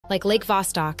like Lake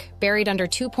Vostok, buried under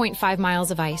 2.5 miles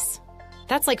of ice.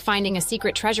 That's like finding a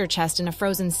secret treasure chest in a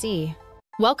frozen sea.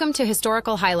 Welcome to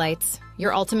Historical Highlights,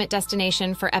 your ultimate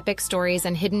destination for epic stories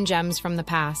and hidden gems from the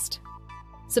past.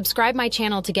 Subscribe my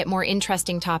channel to get more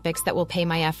interesting topics that will pay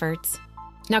my efforts.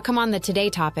 Now come on the today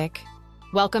topic.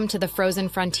 Welcome to the frozen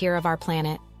frontier of our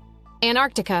planet,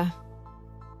 Antarctica.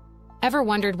 Ever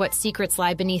wondered what secrets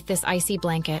lie beneath this icy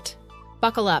blanket?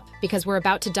 Buckle up, because we're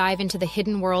about to dive into the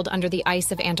hidden world under the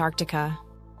ice of Antarctica.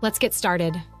 Let's get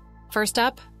started. First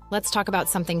up, let's talk about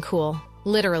something cool,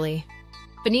 literally.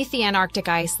 Beneath the Antarctic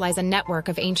ice lies a network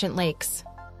of ancient lakes,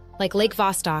 like Lake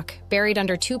Vostok, buried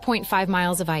under 2.5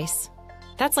 miles of ice.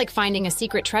 That's like finding a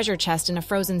secret treasure chest in a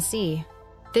frozen sea.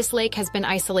 This lake has been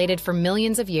isolated for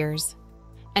millions of years,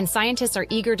 and scientists are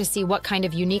eager to see what kind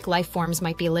of unique life forms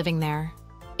might be living there.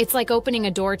 It's like opening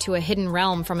a door to a hidden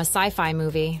realm from a sci-fi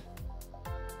movie.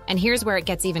 And here's where it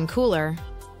gets even cooler.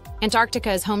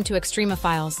 Antarctica is home to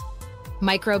extremophiles,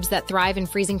 microbes that thrive in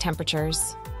freezing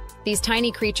temperatures. These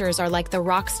tiny creatures are like the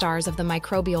rock stars of the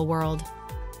microbial world,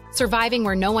 surviving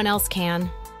where no one else can.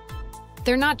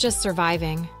 They're not just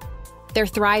surviving, they're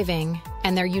thriving,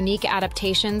 and their unique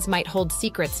adaptations might hold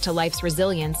secrets to life's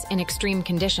resilience in extreme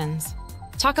conditions.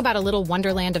 Talk about a little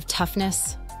wonderland of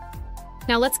toughness.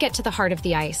 Now let's get to the heart of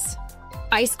the ice.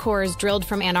 Ice cores drilled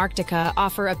from Antarctica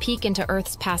offer a peek into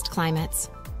Earth's past climates.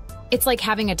 It's like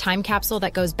having a time capsule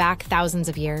that goes back thousands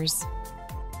of years.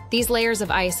 These layers of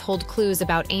ice hold clues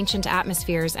about ancient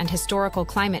atmospheres and historical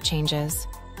climate changes.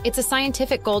 It's a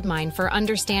scientific goldmine for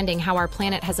understanding how our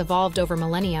planet has evolved over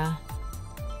millennia.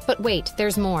 But wait,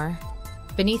 there's more.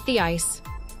 Beneath the ice,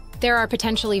 there are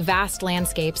potentially vast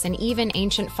landscapes and even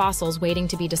ancient fossils waiting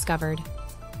to be discovered.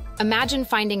 Imagine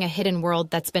finding a hidden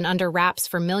world that's been under wraps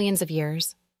for millions of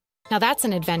years. Now that's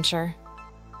an adventure.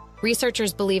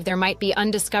 Researchers believe there might be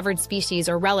undiscovered species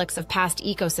or relics of past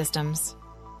ecosystems.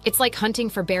 It's like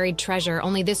hunting for buried treasure,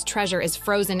 only this treasure is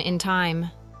frozen in time.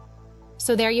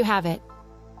 So there you have it.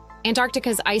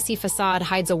 Antarctica's icy facade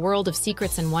hides a world of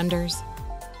secrets and wonders.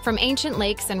 From ancient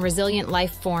lakes and resilient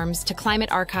life forms to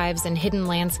climate archives and hidden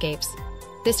landscapes,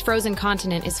 this frozen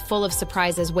continent is full of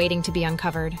surprises waiting to be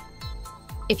uncovered.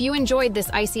 If you enjoyed this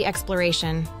icy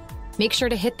exploration, make sure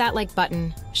to hit that like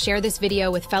button, share this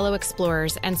video with fellow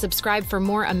explorers, and subscribe for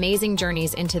more amazing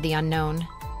journeys into the unknown.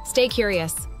 Stay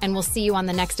curious, and we'll see you on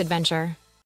the next adventure.